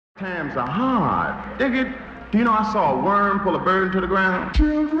Times are hard. Dig it. You know, I saw a worm pull a bird to the ground.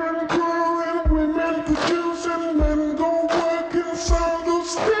 Children growing, women producing, men go working, some do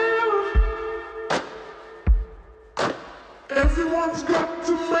stealing. Everyone's got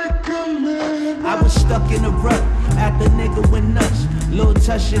to make a living. I was stuck in a rut after nigga went nuts. Little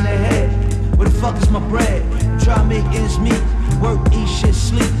touch in the head. Where the fuck is my bread? Try make ends meet. Work, eat, shit,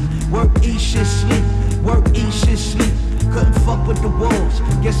 sleep. Work, eat, shit, sleep. Work, eat, shit, sleep. Couldn't fuck with the wolves.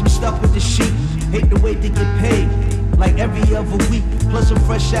 Guess I'm stuck with the sheep. Hate the way they get paid, like every other week. Plus I'm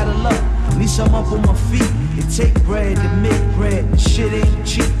fresh out of luck, at least I'm up on my feet. It take bread to make bread, the shit ain't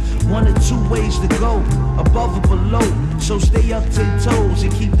cheap. One or two ways to go, above or below. So stay up 10 toes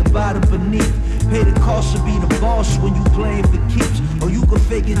and keep the bottom beneath. Pay the cost to be the boss when you playing for keeps. Or you can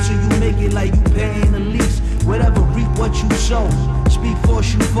fake it till you make it like you paying the lease. Whatever, reap what you sow. Speak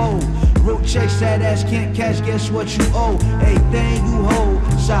force you fold. Wrote checks that ass can't cash, guess what you owe. Everything you hold,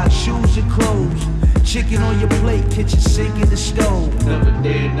 socks, shoes and clothes. Chicken on your plate, kitchen sink in the stove. Never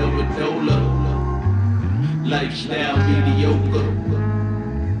dare, never dollar. Lifestyle mediocre.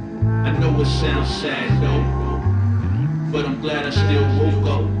 I know it sounds sad though, but I'm glad I still woke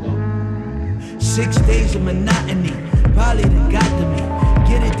up. 6 days of monotony, probably done got to me.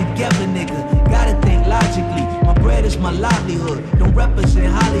 Get it together, nigga, gotta think logically. My bread is my livelihood, don't represent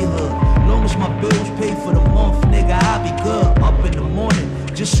Hollywood. Long as my bills pay for the month, nigga, I'll be good. Up in the morning,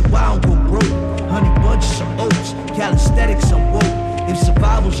 just so I don't go broke. Honey bunches of oats, calisthenics I'm woke. If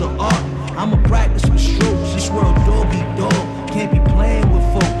survival's an art, I'ma practice with strokes. This world dog eat dog, can't be playing with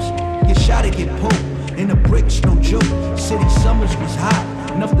folks. Get shot or get poked, in the bricks, no joke. City summers was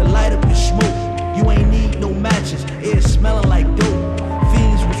hot, enough to light up your smoke. You ain't need no matches, air smelling like dope.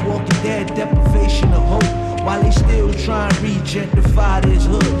 Fiends was walking dead, deprivation of hope. While they still try and regentrify this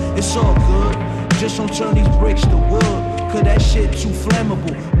hood. It's all good, just don't turn these bricks to wood. Cause that shit too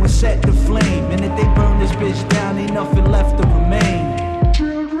flammable when set to flame. And if they burn this bitch down, ain't nothing left to remain.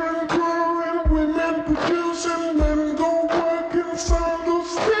 Children growing, women producing, men go working, some do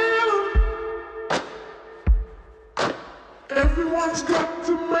stealing. Everyone's got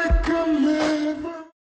to make a living.